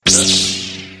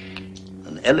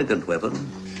elegant weapon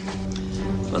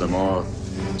for a more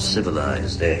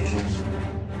civilized age.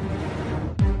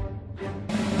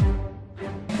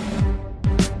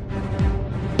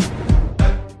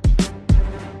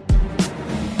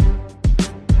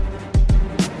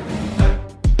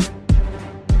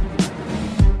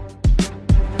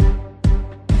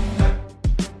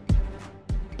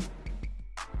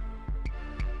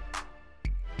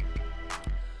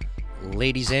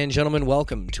 Ladies and gentlemen,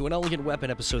 welcome to An Elegant Weapon,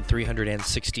 episode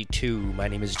 362. My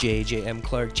name is J.M.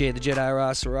 Clark, J the Jedi,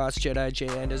 Ross Jedi J,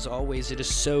 and as always, it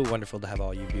is so wonderful to have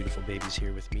all you beautiful babies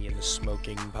here with me in the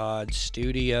Smoking Pod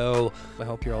studio. I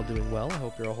hope you're all doing well. I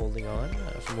hope you're all holding on.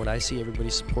 From what I see,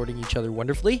 everybody's supporting each other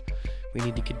wonderfully. We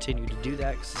need to continue to do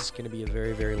that because this is going to be a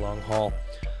very, very long haul.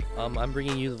 I'm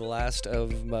bringing you the last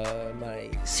of my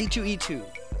C2E2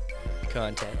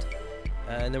 content.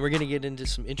 And then we're going to get into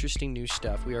some interesting new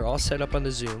stuff. We are all set up on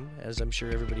the Zoom, as I'm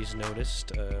sure everybody's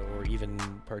noticed or even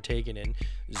partaken in.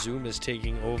 Zoom is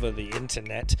taking over the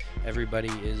internet. Everybody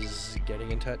is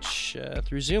getting in touch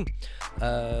through Zoom.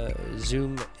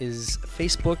 Zoom is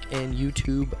Facebook and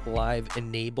YouTube Live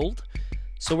enabled.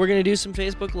 So we're going to do some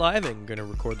Facebook Live and going to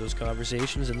record those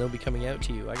conversations and they'll be coming out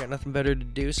to you. I got nothing better to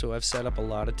do, so I've set up a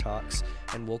lot of talks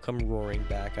and we'll come roaring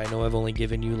back. I know I've only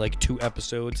given you like 2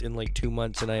 episodes in like 2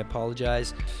 months and I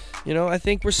apologize. You know, I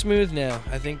think we're smooth now.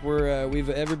 I think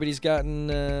everybody's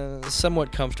gotten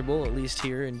somewhat comfortable, at least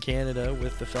here in Canada,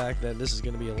 with the fact that this is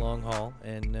going to be a long haul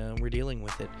and we're dealing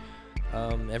with it.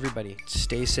 Everybody,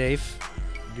 stay safe,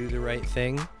 do the right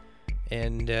thing,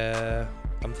 and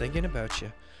I'm thinking about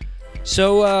you.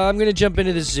 So I'm going to jump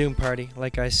into this Zoom party,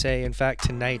 like I say. In fact,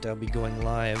 tonight I'll be going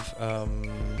live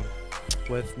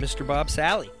with Mr. Bob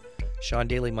Sally. Sean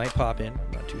Daly might pop in.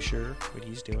 I'm not too sure what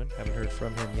he's doing. Haven't heard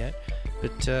from him yet.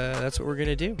 But that's what we're going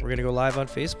to do. We're going to go live on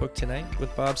Facebook tonight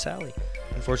with Bob Sally.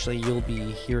 Unfortunately, you'll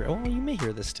be here. Oh, you may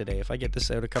hear this today if I get this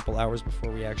out a couple hours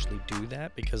before we actually do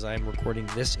that, because I'm recording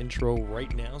this intro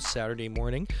right now, Saturday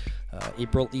morning,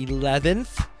 April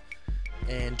 11th.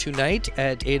 And tonight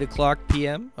at 8 o'clock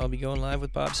p.m., I'll be going live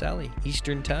with Bob Sally,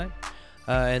 Eastern Time.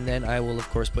 And then I will, of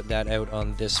course, put that out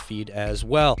on this feed as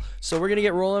well. So we're going to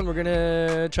get rolling. We're going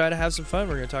to try to have some fun.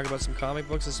 We're going to talk about some comic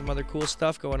books and some other cool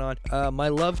stuff going on. My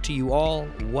love to you all.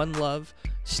 One love.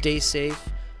 Stay safe.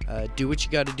 Do what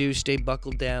you got to do. Stay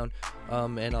buckled down.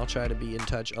 And I'll try to be in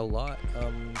touch a lot.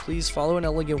 Please follow An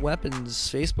Elegant Weapons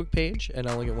Facebook page, An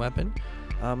Elegant Weapon.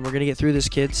 We're going to get through this,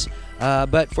 kids.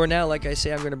 But for now, like I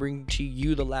say, I'm going to bring to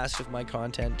you the last of my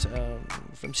content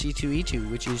from C2E2,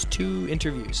 which is 2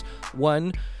 interviews.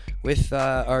 One with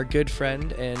our good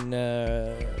friend and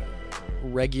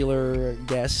regular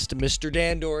guest, Mr.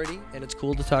 Dan Doherty. And it's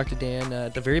cool to talk to Dan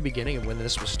at the very beginning of when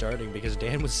this was starting, because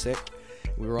Dan was sick.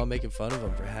 We were all making fun of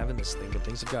him for having this thing, but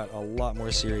things have got a lot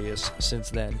more serious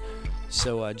since then.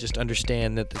 So just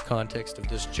understand that the context of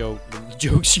this joke, the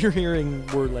jokes you're hearing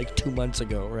were like 2 months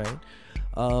ago, right?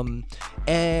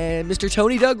 And Mr.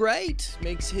 Tony Doug Wright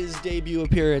makes his debut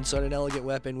appearance on An Elegant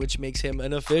Weapon, which makes him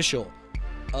an official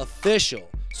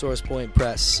Source Point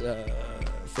Press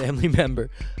family member.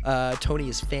 Tony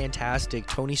is fantastic.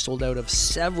 Tony sold out of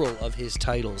several of his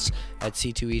titles at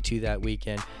C2E2 that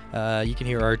weekend. You can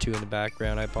hear R2 in the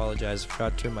background. I apologize. I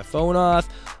forgot to turn my phone off.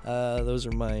 Those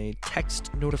are my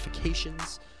text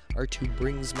notifications. R2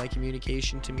 brings my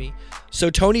communication to me. So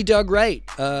Tony Doug Wright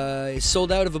is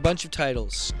sold out of a bunch of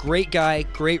titles. Great guy,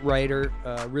 great writer.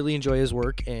 Really enjoy his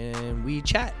work, and we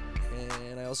chat.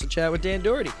 And I also chat with Dan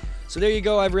Doherty. So there you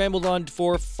go. I've rambled on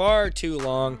for far too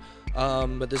long.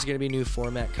 But there's going to be a new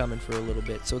format coming for a little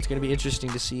bit, so it's going to be interesting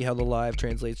to see how the live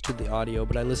translates to the audio,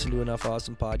 but I listen to enough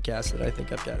awesome podcasts that I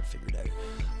think I've got it figured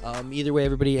out. Either way,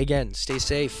 everybody, again, stay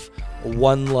safe.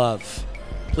 One love.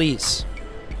 Please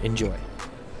enjoy.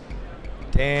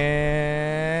 Dan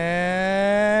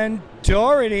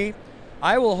Doherty.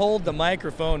 I will hold the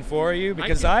microphone for you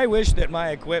because I wish that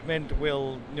my equipment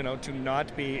will, to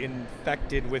not be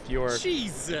infected with your...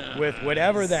 Jesus. With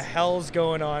whatever the hell's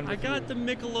going on. I got the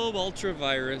Michelob Ultra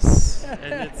virus,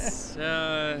 and it's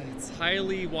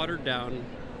highly watered down.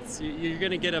 So you're going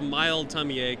to get a mild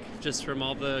tummy ache just from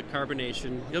all the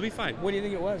carbonation. You'll be fine. What do you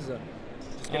think it was, though?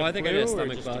 I think I had a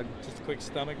stomach bug. Just a quick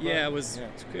stomach bug? Yeah, it was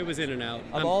in and out.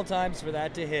 Of all times for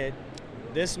that to hit,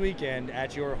 this weekend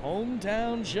at your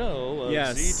hometown show of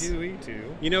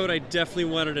C2E2. You know what I definitely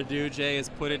wanted to do, Jay, is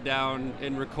put it down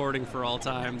in recording for all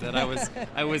time that I was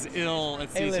ill at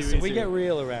C2E2. Hey, listen, we get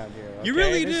real around here. Okay? You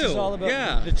really do. This is all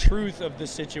about the truth of the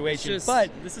situation.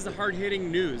 But this is a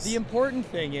hard-hitting news. The important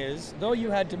thing is, though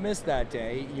you had to miss that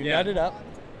day, you nutted up.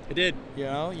 I did.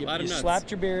 You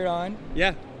slapped your beard on.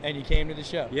 Yeah. And you came to the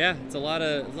show. Yeah, it's a lot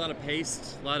of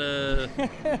paste, a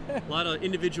lot of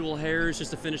individual hairs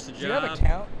just to finish the job. Do you have a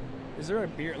count? Is there a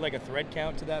beard, like a thread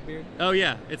count to that beard? Oh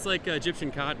yeah, it's like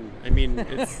Egyptian cotton. I mean,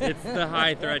 it's the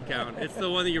high thread count. It's the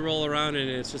one that you roll around in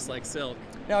and it's just like silk.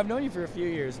 Now, I've known you for a few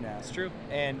years now. It's true.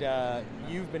 And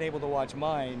you've been able to watch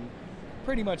mine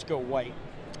pretty much go white.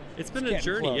 It's been a getting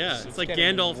journey, close. yeah. It's It's like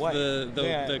getting Gandalf, white. the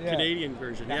Yeah. Canadian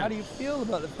version. Now, Yeah. how do you feel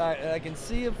about the fact that I can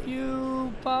see a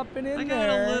few popping in I got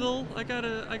there? a little. I got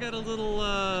a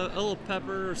little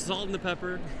pepper, salt in the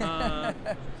pepper.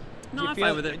 No, I'm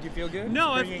fine with it. Do you feel good?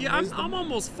 No, Bringing wisdom? I'm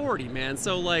almost 40, man.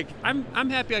 So like, I'm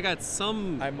happy I got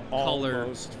some I'm color.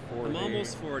 almost 40. I'm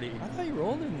almost 40. I thought you were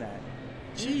older than that.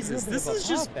 Jesus, You're a bit this of a is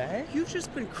just pop, eh? you've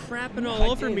just been crapping No,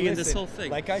 all over hey, me in this listen, whole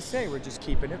thing. Like I say, we're just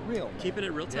keeping it real. Keeping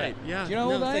it real tight. Yeah. Do you know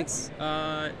how old no, I am? thanks.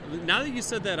 Now that you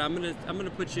said that, I'm gonna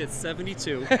put you at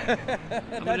 72.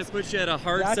 I'm gonna put you at a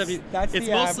hard that's- 70. that's it's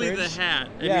the mostly average. the hat.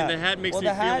 I Yeah. mean, the hat makes Well, me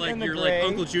the feel hat like and the you're gray. like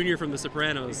Uncle Junior from The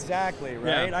Sopranos. Exactly,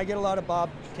 Yeah. right? I get a lot of Bob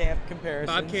Camp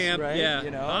comparisons. Bob Camp, right? yeah.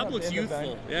 You know, Bob looks in the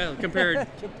youthful. back. Yeah, compared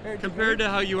Compared to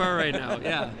how you are right now.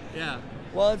 Yeah, yeah.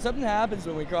 Well, something happens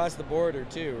when we cross the border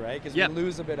too, right? Because Yep. we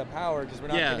lose a bit of power because we're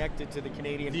not Yeah. connected to the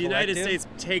Canadian The United collective.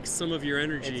 States takes some of your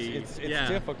energy. It's yeah.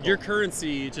 difficult. Your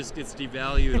currency just gets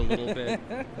devalued a little bit.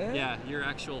 Yeah, your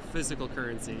actual physical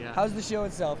currency. Yeah. How's the show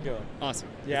itself going? Awesome.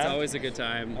 Yeah? It's always a good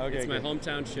time. Okay, it's my good.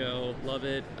 hometown show. Love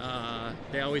it.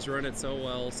 They always run it so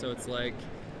well. So it's like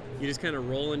you just kind of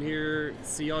roll in here,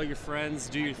 see all your friends,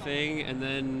 do your thing, and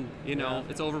then, Yeah.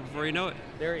 it's over before you know it.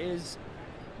 There is,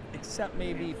 except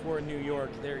maybe for New York,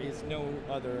 there is no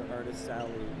other artist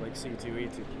alley like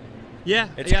C2E2. Yeah.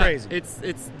 It's yeah. crazy.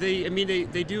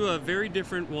 They do a very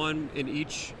different one in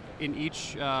each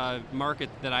market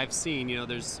that I've seen.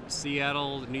 There's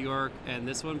Seattle, New York, and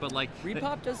this one, but like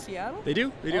Repop does Seattle? They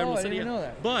do. They do. Oh, Emerald I City, didn't yeah. know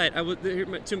that. But I would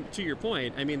to your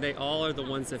point. I mean, they all are the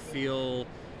ones that feel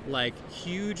like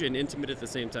huge and intimate at the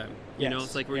same time. You know, Yes,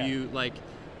 it's like where yeah. you like.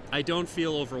 I don't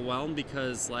feel overwhelmed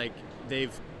because like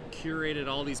they've curated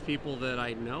all these people that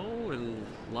I know and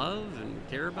love and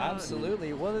care about.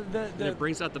 Absolutely. Well, And it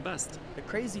brings out the best. the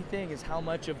crazy thing is how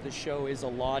much of the show is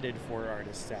allotted for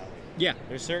artist alley. Yeah.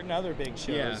 There's certain other big shows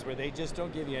Yeah. where they just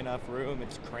don't give you enough room.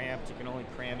 It's cramped. You can only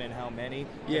cram in how many.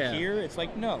 But Yeah. here, it's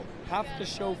like, no. Half the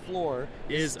show floor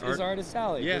is artist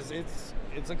alley. Yeah. 'Cause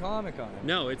it's a Comic-Con.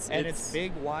 No, it's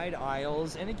big, wide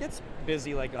aisles, and it gets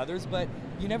busy like others, but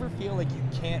you never feel like you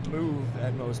can't move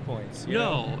at most points. You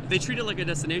know? No, they treat it like a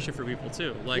destination for people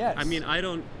too. Like, Yes. I mean, I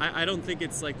don't think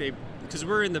it's like because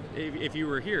we're in the. If you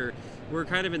were here, we're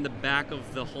kind of in the back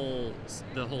of the whole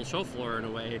show floor in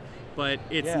a way, but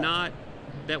it's Yeah. not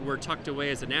that we're tucked away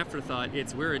as an afterthought.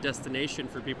 We're a destination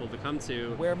for people to come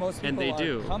to, Where most people and they are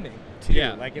do. coming to.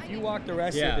 Yeah. Like if you walk the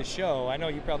rest Yeah. of the show, I know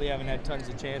you probably haven't had tons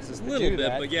of chances to Little do bit,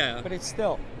 that. but yeah. But it's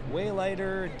still way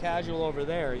lighter and casual over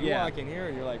there. You Yeah. walk in here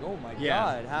and you're like, oh my Yeah.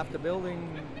 God, half the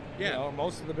building, Yeah.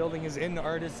 most of the building is in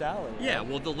Artist Alley. Yeah, right?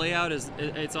 well, the layout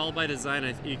it's all by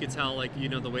design. You could tell, like,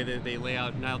 the way that they lay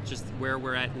out, not just where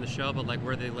we're at in the show, but like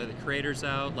where they lay the creators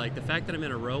out. Like the fact that I'm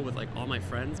in a row with like all my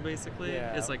friends basically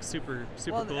Yeah. is like super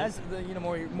Well, cool. as the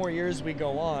more years we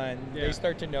go on, Yeah. they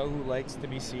start to know who likes to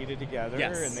be seated together,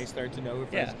 Yes. and they start to know who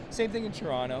friends. Yeah. Same thing in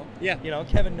Toronto. Yeah.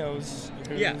 Kevin knows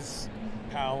who's Yeah.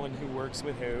 pal and who works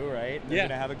with who, right? They're Yeah.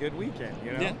 gonna have a good weekend.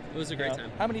 Yeah, it was a great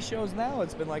time. How many shows now?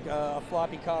 It's been like a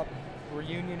floppy cop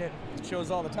reunion at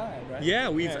shows all the time, right? Yeah,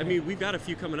 we've got a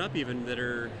few coming up even that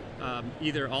are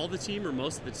either all the team or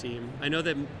most of the team. I know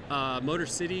that Motor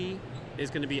City is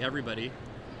going to be everybody,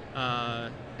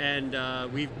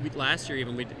 and we last year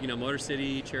even Motor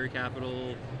City, Cherry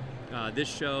Capital, this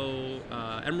show,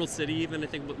 Emerald City even I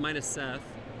think minus Seth,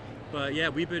 but yeah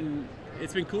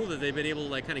it's been cool that they've been able to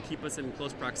like kind of keep us in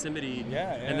close proximity,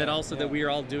 and that also that we are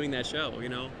all doing that show.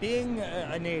 Being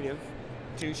a native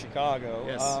to Chicago,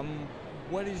 Yes.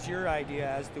 what is your idea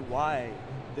as to why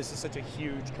this is such a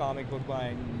huge comic book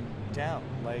buying town?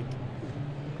 Like,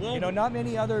 Well, not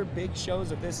many other big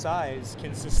shows of this size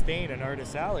can sustain an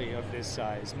Artist Alley of this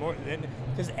size. More than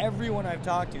because everyone I've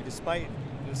talked to, despite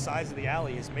the size of the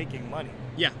alley, is making money,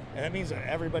 yeah. and that means that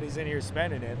everybody's in here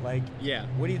spending it. Like, Yeah.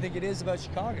 what do you think it is about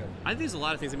Chicago? I think there's a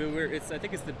lot of things. I mean, I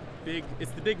think it's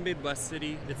the big Midwest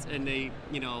city. And a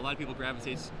lot of people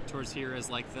gravitate towards here as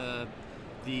like the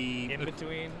In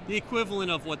between, the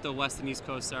equivalent of what the West and East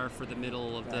Coasts are for the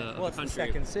middle of right? the Well, it's country. the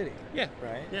second city. Yeah.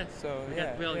 Right. Yeah. So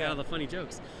we all got all the funny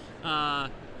jokes.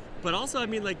 But also, I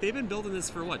mean, like they've been building this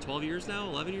for what, 12 years now,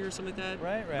 11 years, something like that.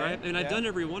 Right. And I've Yeah. done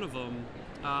every one of them.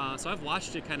 So I've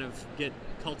watched it kind of get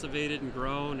cultivated and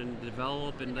grown and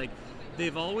develop, and like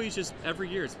they've always just every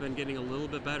year it's been getting a little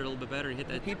bit better, and hit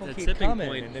that, People that keep tipping coming,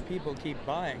 point. and the people keep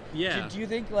buying. Yeah. Do you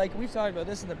think, like, we've talked about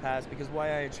this in the past, because why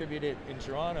I attribute it in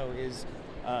Toronto is,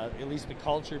 at least the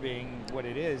culture being what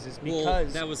it is Well,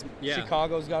 because that was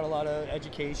Chicago's got a lot of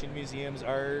education, museums,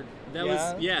 art.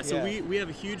 So we have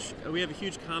a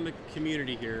huge comic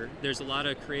community here. There's a lot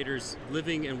of creators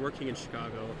living and working in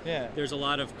Chicago. Yeah. There's a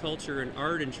lot of culture and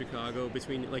art in Chicago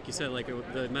between, like you said, like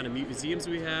the amount of museums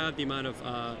we have, the amount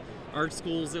of art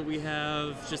schools that we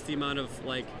have, just the amount of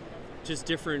like, just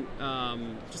different,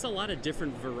 just a lot of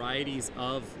different varieties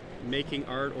of making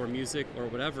art or music or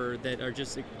whatever that are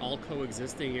just all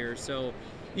coexisting here. So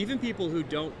even people who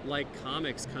don't like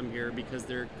comics come here because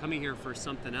they're coming here for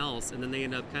something else, and then they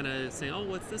end up kind of saying, "Oh,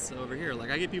 what's this over here?"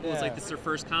 Like I get people, it's like this is their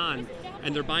first con,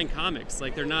 and they're buying comics.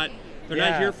 Like they're not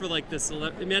here for like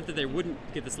the I meant that they wouldn't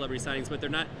get the celebrity signings, but they're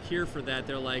not here for that.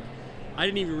 They're like, I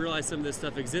didn't even realize some of this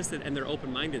stuff existed, and they're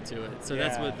open-minded to it. So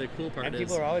that's what the cool part is. And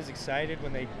people are always excited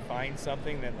when they find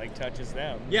something that like touches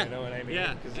them. Yeah. You know what I mean?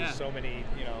 Yeah. Because there's so many,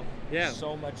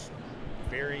 so much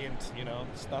variant,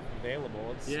 stuff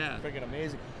available. It's freaking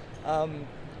amazing.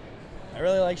 I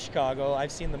really like Chicago.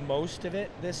 I've seen the most of it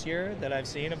this year that I've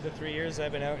seen of the 3 years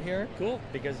I've been out here. Cool.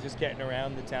 Because just getting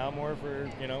around the town more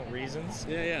for, reasons.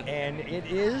 Yeah. And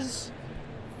it's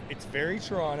very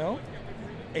Toronto,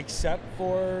 except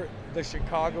for the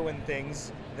Chicagoan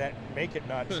things that make it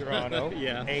not Toronto.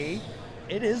 Yeah.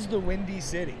 It is the Windy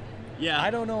City. Yeah.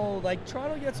 I don't know, like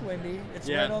Toronto gets windy. It's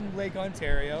right on Lake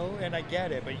Ontario, and I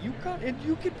get it. But you could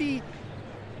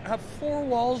have four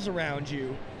walls around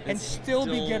you and still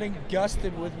be getting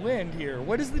gusted with wind here.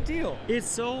 What is the deal?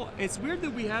 It's weird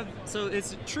that we have. So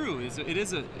it's true. It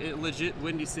is a legit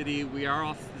windy city. We are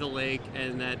off the lake,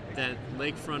 and that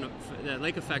lakefront, that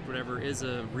lake effect, whatever, is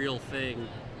a real thing.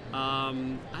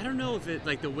 I don't know if it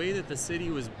like the way that the city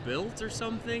was built or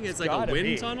something. It's like a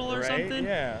wind tunnel or something.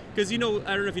 Yeah. Because I don't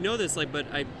know if you know this, but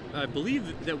I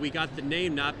believe that we got the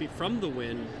name not from the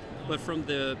wind, but from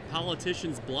the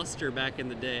politicians' bluster back in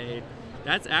the day.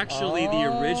 That's actually the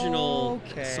original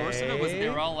source of it. Was they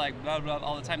were all like blah blah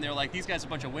all the time. They were like, these guys are a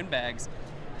bunch of windbags.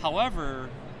 However,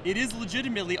 it is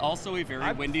legitimately also a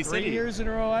very windy city. 3 years in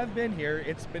a row I've been here,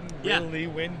 it's been really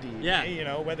windy.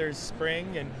 Yeah. Whether it's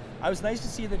spring, and I was nice to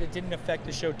see that it didn't affect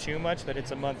the show too much, that it's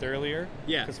a month earlier.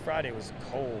 Yeah. Because Friday was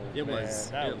cold. It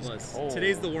was. It was cold.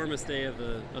 Today's the warmest day of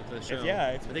the show.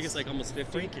 I think it's like almost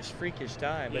 50. Freakish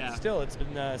time. But still, it's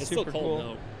been it's super still cold, cool.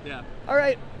 though. Yeah. All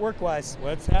right, work-wise,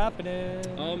 what's happening?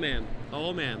 Oh man.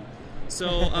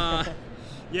 So,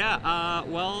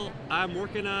 well, I'm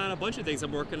working on a bunch of things.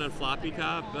 I'm working on Floppy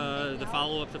Cop, the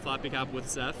follow-up to Floppy Cop with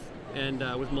Seth and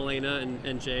with Milena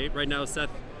and Jay. Right now,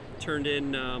 Seth turned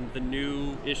in the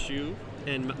new issue,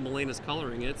 and Milena's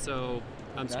coloring it, so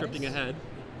I'm scripting ahead.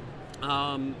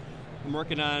 I'm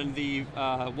working on the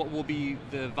what will be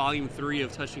the volume 3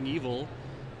 of Touching Evil.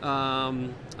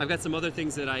 I've got some other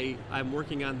things that I'm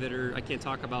working on that I can't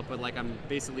talk about, but like I'm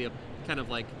basically kind of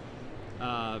like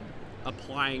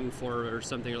applying for or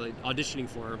something, or like auditioning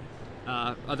for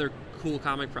other cool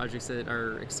comic projects that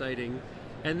are exciting,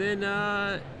 and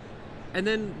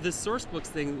then the source books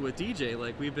thing with DJ.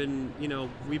 Like we've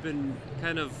been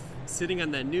kind of sitting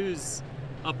on that news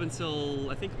up until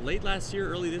I think late last year,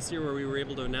 early this year, where we were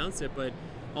able to announce it. But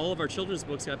all of our children's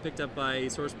books got picked up by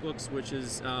Source Books, which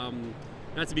is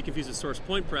not to be confused with Source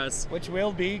Point Press. Which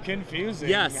will be confusing.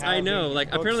 Yes, I know. Like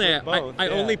apparently I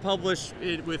only publish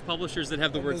it with publishers that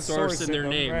have the word source in their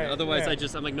name. Right, Otherwise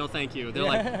I'm like, no thank you. They're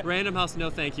like, Random House, no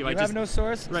thank you. You have no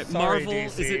source? Right, Sorry, Marvel,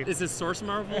 DC. is it Source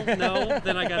Marvel? No,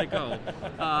 then I gotta go.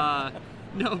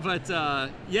 No, but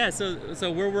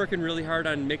so we're working really hard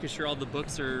on making sure all the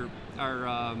books are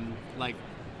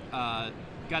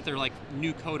got their like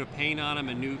new coat of paint on them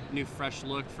and new fresh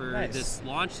look for this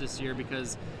launch this year,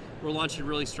 because we're launching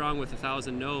really strong with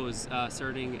 1,000 No's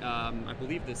starting I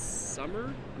believe this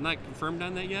summer. I'm not confirmed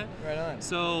on that yet. Right on.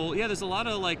 So yeah, there's a lot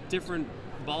of like different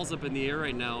balls up in the air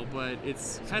right now, but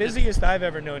it's kind of busiest I've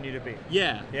ever known you to be.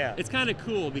 Yeah. It's kind of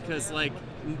cool because like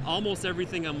almost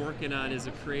everything I'm working on is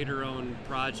a creator-owned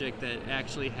project that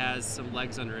actually has some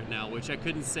legs under it now, which I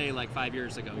couldn't say like 5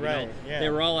 years ago. Right. They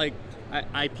were all like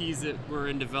IPs that were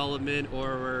in development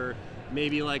or were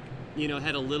maybe like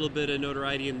had a little bit of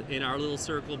notoriety in our little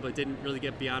circle, but didn't really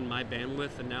get beyond my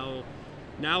bandwidth. And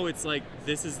now it's like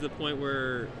this is the point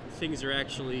where things are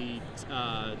actually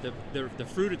the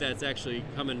fruit of that's actually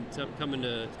coming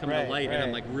to light, and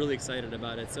I'm like really excited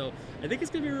about it. So I think it's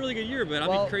gonna be a really good year, but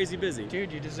I'll be crazy busy.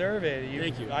 Dude, you deserve it.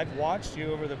 Thank you. I've watched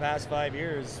you over the past 5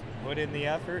 years put in the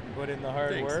effort, and put in the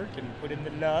hard work, and put in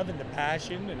the love and the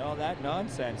passion and all that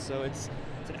nonsense. So it's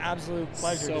an absolute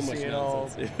pleasure so to much see it all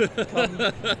nonsense.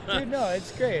 come. Dude, no,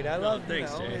 it's great. I love,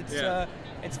 thanks, Jay.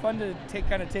 It's fun to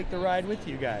take the ride with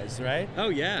you guys, right? Oh,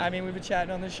 yeah. I mean, we've been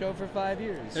chatting on this show for 5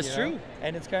 years. That's you know? true.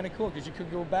 And it's kind of cool because you could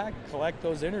go back, collect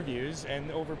those interviews,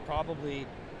 and over probably,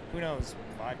 who knows,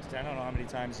 5 to 10, I don't know how many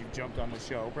times you've jumped on the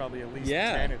show, probably at least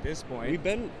 10 at this point. We've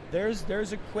been... There's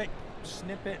a quick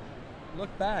snippet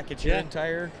look back at your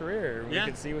entire career. We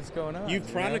can see what's going on.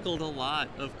 You've chronicled a lot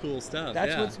of cool stuff.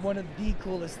 That's what's one of the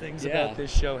coolest things about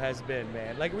this show has been,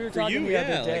 man. Like we were talking the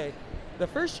other day. The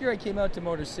first year I came out to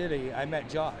Motor City, I met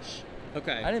Josh.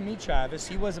 Okay. I didn't meet Travis.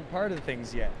 He wasn't part of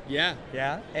things yet. Yeah.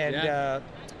 Yeah. And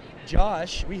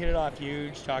Josh, we hit it off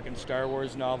huge, talking Star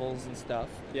Wars novels and stuff.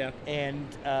 Yeah. And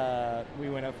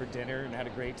we went out for dinner and had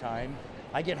a great time.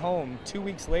 I get home 2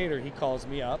 weeks later. He calls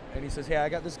me up and he says, "Hey, I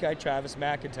got this guy Travis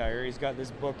McIntyre. He's got this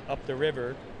book Up the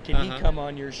River. Can he come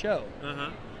on your show?"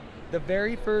 The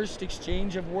very first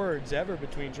exchange of words ever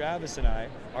between Travis and I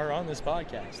are on this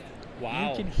podcast.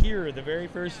 Wow. You can hear the very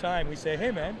first time we say,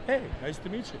 "Hey, man. Hey, nice to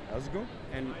meet you. How's it going?"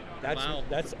 And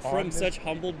that's from such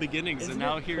humble beginnings, and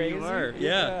now here crazy? you are.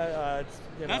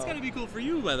 That's got to be cool for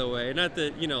you, by the way. Not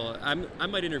that I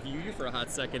might interview you for a hot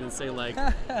second and say like,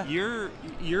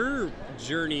 your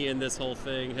journey in this whole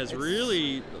thing has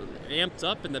really amped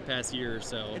up in the past year or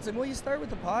so. Well, you start with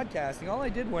the podcasting. All I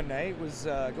did one night was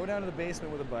go down to the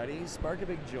basement with a buddy, spark a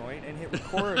big joint, and hit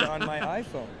record on my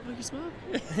iPhone. Oh, you smoke?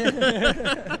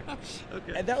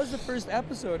 Okay. And that was the first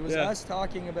episode. Was us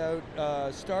talking about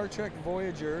Star Trek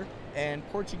Voyager and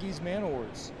Portuguese Man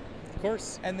Awards. Of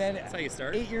course. And then that's how you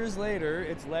start. 8 years later,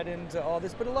 it's led into all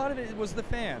this. But a lot of it was the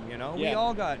fam, We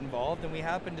all got involved, and we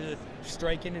happened to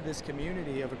strike into this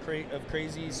community of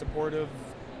crazy, supportive,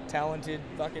 talented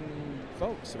fucking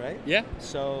folks, right? Yeah.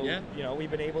 So,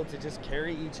 we've been able to just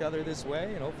carry each other this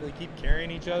way and hopefully keep carrying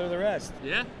each other the rest.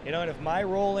 Yeah. And if my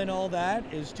role in all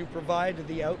that is to provide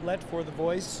the outlet for the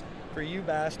voice for you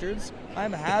bastards,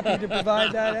 I'm happy to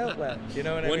provide that outlet. You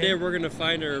know what I mean? One day we're going to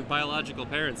find our biological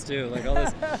parents, too. Like, all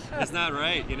this, it's not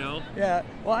right, Yeah.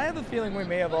 Well, I have a feeling we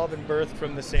may have all been birthed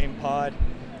from the same pod.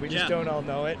 We just don't all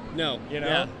know it. No.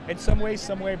 In some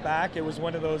way back, it was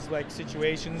one of those like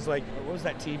situations. Like, what was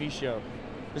that TV show?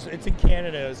 It's in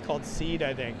Canada. It's called Seed,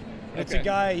 I think. It's a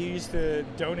guy who used to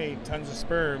donate tons of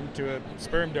sperm to a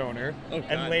sperm donor,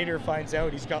 and later finds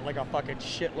out he's got like a fucking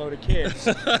shitload of kids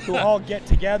who all get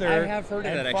together and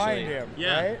find him.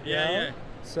 Right? Yeah.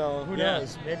 So who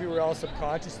knows? Maybe we're all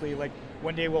subconsciously like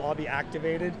one day we'll all be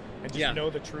activated and just know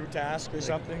the true task or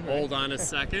something. Hold on a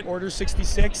second. Order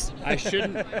 66. I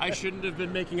shouldn't have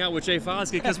been making out with Jay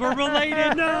Foskey because we're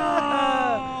related.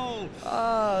 No.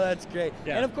 Oh, that's great.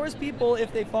 Yeah. And of course, people,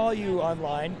 if they follow you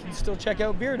online, can still check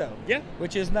out Beardo. Yeah.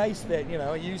 Which is nice that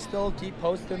you still keep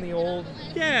posting the old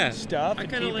stuff and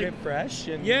keep it fresh.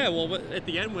 And well, at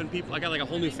the end when I got like a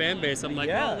whole new fan base, I'm like,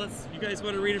 you guys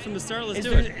want to read it from the start? Let's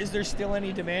do it. Is there still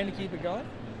any demand to keep it going?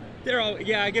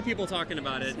 I get people talking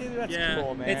about it. See, that's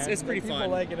cool, man. It's pretty fun. People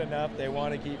like it enough; they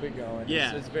want to keep it going.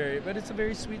 Yeah, it's a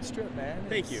very sweet strip, man.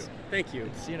 Thank you.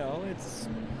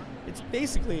 It's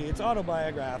basically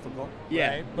autobiographical.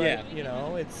 Yeah, right? But,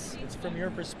 it's from your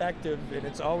perspective, and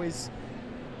it's always,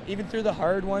 even through the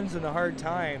hard ones and the hard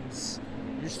times,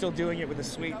 you're still doing it with a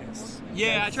sweetness.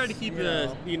 Yeah, I try to keep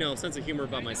a sense of humor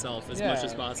about myself as much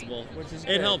as possible. Which is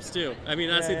it helps too. I mean,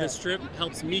 honestly, the strip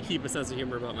helps me keep a sense of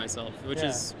humor about myself, which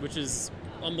is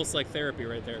almost like therapy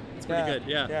right there. It's pretty good.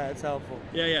 Yeah. Yeah, it's helpful.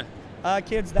 Yeah.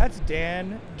 Kids, that's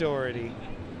Dan Doherty,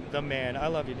 the man. I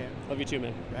love you, Dan. Love you too,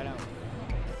 man. Right on.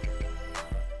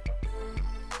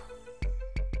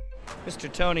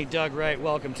 Mr. Tony Doug Wright,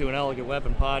 welcome to an Elegant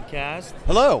Weapon podcast.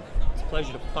 Hello. It's a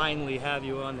pleasure to finally have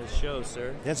you on this show,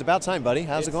 sir. Yeah, it's about time, buddy.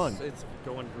 How's it going? It's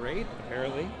going great,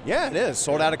 apparently. Yeah, it is.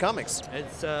 Sold out of comics.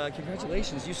 It's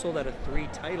congratulations. You sold out of 3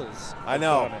 titles. I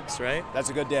know. Comics, right? That's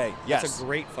a good day. Yes. That's a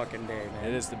great fucking day, man.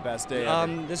 It is the best day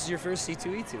ever. This is your first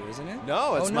C2E2, isn't it?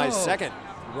 No, it's my second.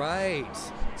 Right.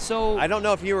 So I don't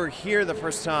know if you were here the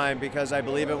first time because I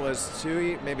believe it was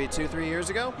 3 years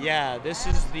ago. Yeah, this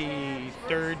is the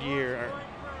third year.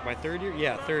 My third year?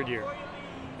 Yeah, third year.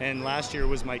 And last year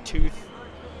was my tooth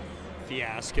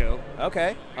fiasco.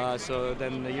 Okay. So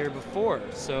then the year before.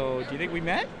 So do you think we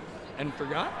met and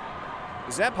forgot?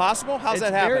 Is that possible? How's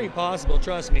that happen? It's very possible,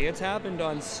 trust me. It's happened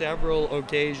on several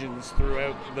occasions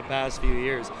throughout the past few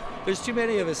years. There's too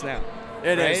many of us now.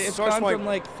 It is. It's gone from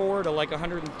like 4 to like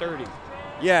 130.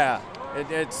 Yeah.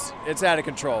 It's out of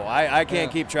control. I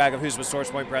can't keep track of who's with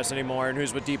SourcePoint Press anymore and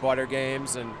who's with Deepwater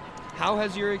Games. And how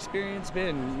has your experience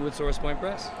been with SourcePoint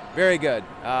Press? Very good.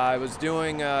 I was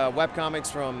doing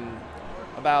webcomics from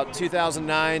about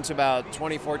 2009 to about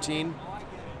 2014.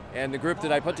 And the group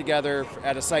that I put together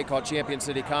at a site called Champion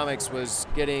City Comics was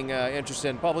getting interested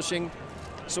in publishing.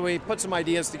 So we put some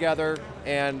ideas together,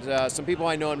 and some people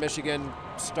I know in Michigan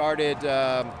started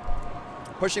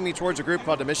pushing me towards a group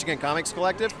called the Michigan Comics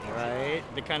Collective. Right,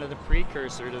 the kind of the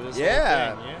precursor to this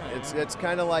Yeah, whole thing. Yeah, it's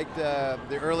kind of like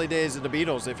the early days of the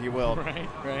Beatles, if you will.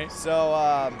 Right.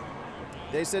 So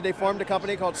they said they formed a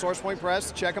company called SourcePoint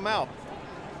Press. Check them out.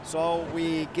 So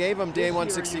we gave them Day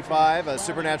 165, a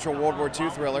supernatural World War II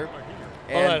thriller.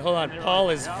 Hold on. Paul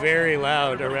is very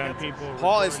loud around people.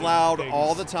 Paul is loud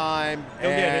all the time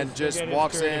and just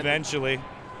walks in. Eventually.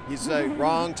 He's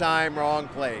wrong time, wrong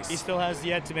place. He still has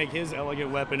yet to make his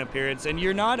Elegant Weapon appearance, and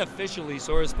you're not officially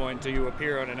SourcePoint until you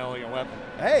appear on an Elegant Weapon.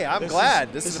 Hey, I'm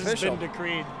glad. This is official. This has been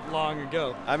decreed long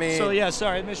ago. I mean... So, yeah,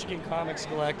 sorry, Michigan Comics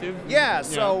Collective. Yeah,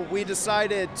 so we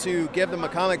decided to give them a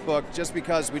comic book just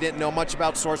because we didn't know much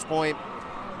about SourcePoint.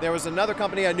 There was another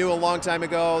company I knew a long time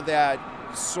ago that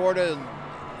sort of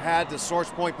had the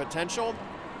SourcePoint potential,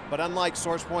 but unlike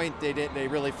SourcePoint, they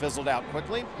really fizzled out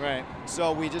quickly. Right.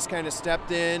 So we just kind of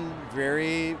stepped in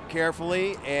very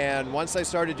carefully, and once I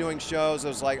started doing shows, I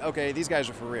was like, okay, these guys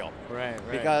are for real. Right.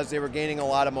 Because they were gaining a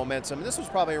lot of momentum. This was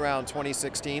probably around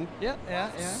 2016. Yeah.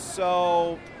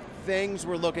 So things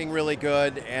were looking really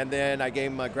good, and then I gave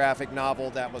them a graphic novel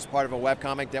that was part of a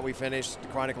webcomic that we finished, The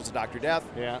Chronicles of Dr. Death.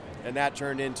 Yeah. And that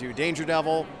turned into Danger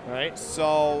Devil. Right.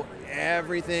 So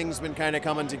everything's been kind of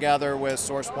coming together with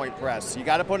SourcePoint Press. You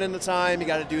got to put in the time, you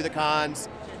got to do the cons,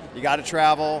 you got to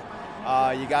travel,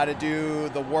 you got to do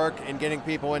the work in getting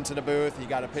people into the booth, you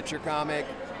got to pitch your comic,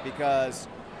 because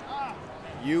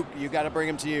you got to bring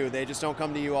them to you. They just don't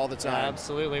come to you all the time.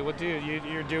 Absolutely. Well, dude,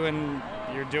 you're doing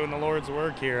the Lord's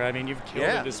work here. I mean, you've killed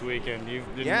it this weekend.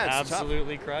 You've been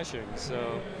absolutely crushing.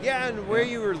 So. Yeah, and where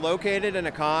you were located in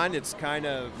a con, it's kind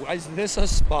of. Is this a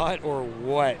spot or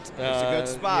what? It's a good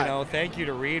spot. Thank you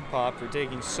to ReedPop for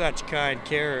taking such kind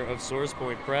care of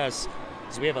SourcePoint Press,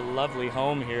 because we have a lovely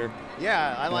home here.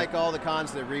 Yeah, I like all the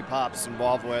cons that ReedPop's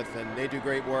involved with, and they do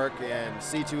great work. And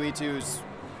C2E2's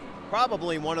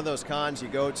probably one of those cons you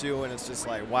go to and it's just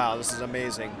like, wow, this is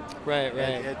amazing. Right.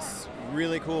 And it's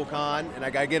really cool con, and I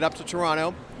got to get up to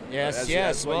Toronto.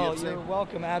 Yes. Well, you're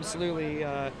welcome, absolutely,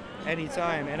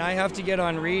 anytime. And I have to get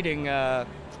on reading, sorry,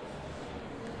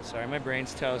 my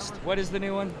brain's toast. What is the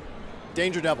new one?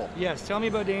 Danger Devil. Yes, tell me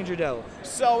about Danger Devil.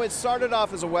 So it started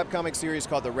off as a webcomic series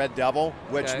called The Red Devil,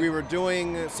 which we were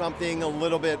doing something a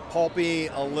little bit pulpy,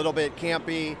 a little bit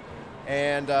campy,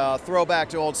 and throwback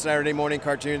to old Saturday morning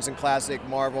cartoons and classic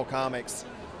Marvel comics.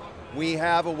 We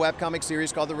have a webcomic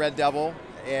series called The Red Devil,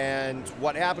 and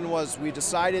what happened was we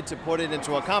decided to put it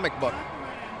into a comic book.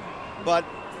 But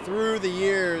through the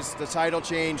years, the title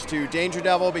changed to Danger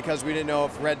Devil because we didn't know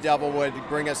if Red Devil would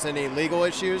bring us any legal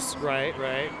issues. Right.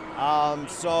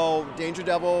 So Danger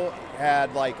Devil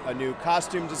had like a new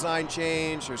costume design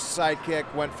change. Her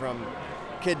sidekick went from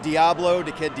Kid Diablo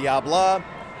to Kid Diabla.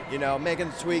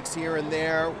 Making tweaks here and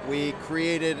there. We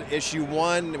created issue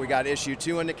 1. We got issue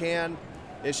 2 in the can.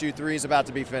 Issue 3 is about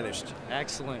to be finished.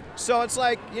 Excellent. So it's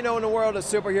like, in the world of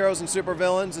superheroes and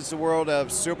supervillains, it's the world of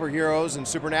superheroes and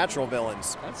supernatural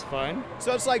villains. That's fun.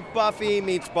 So it's like Buffy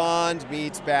meets Bond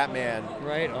meets Batman.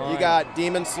 Right on. You got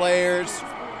Demon Slayers.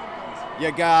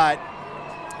 You got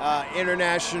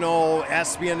international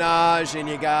espionage, and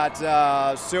you got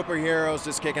superheroes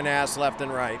just kicking ass left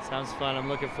and right. Sounds fun. I'm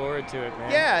looking forward to it,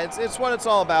 man. Yeah, it's what it's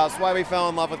all about. It's why we fell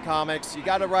in love with comics. You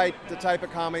got to write the type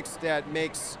of comics that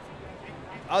makes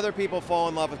other people fall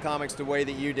in love with comics the way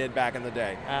that you did back in the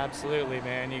day. Absolutely,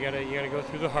 man. You gotta go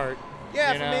through the heart.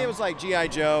 Yeah, for me it was like G.I.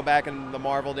 Joe back in the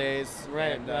Marvel days.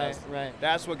 Right.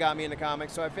 That's what got me into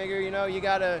comics. So I figure, you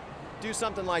gotta do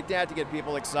something like that to get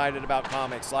people excited about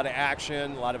comics. A lot of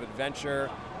action, a lot of adventure,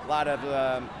 a lot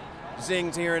of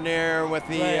zings here and there with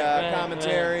the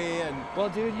commentary. Right. And well,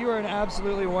 dude, you are an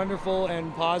absolutely wonderful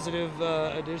and positive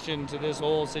addition to this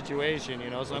whole situation.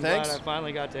 So I'm glad I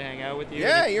finally got to hang out with you.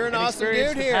 Yeah, you're an awesome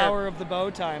dude the here. Power of the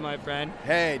bow tie, my friend.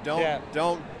 Hey, don't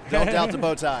doubt the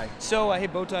bow tie. So, hey,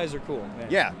 bow ties are cool, man.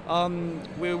 Yeah.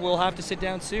 We will have to sit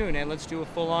down soon and let's do a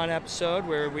full-on episode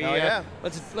where we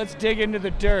let's dig into the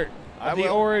dirt. The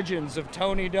origins of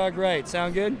Tony Doug Wright.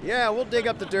 Sound good? Yeah, we'll dig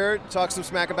up the dirt, talk some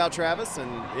smack about Travis, and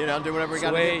do whatever we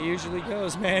got to do. That's the way it usually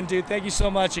goes, man. Dude, thank you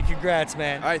so much and congrats,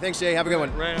 man. All right, thanks, Jay. Have a good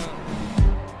one. Right on.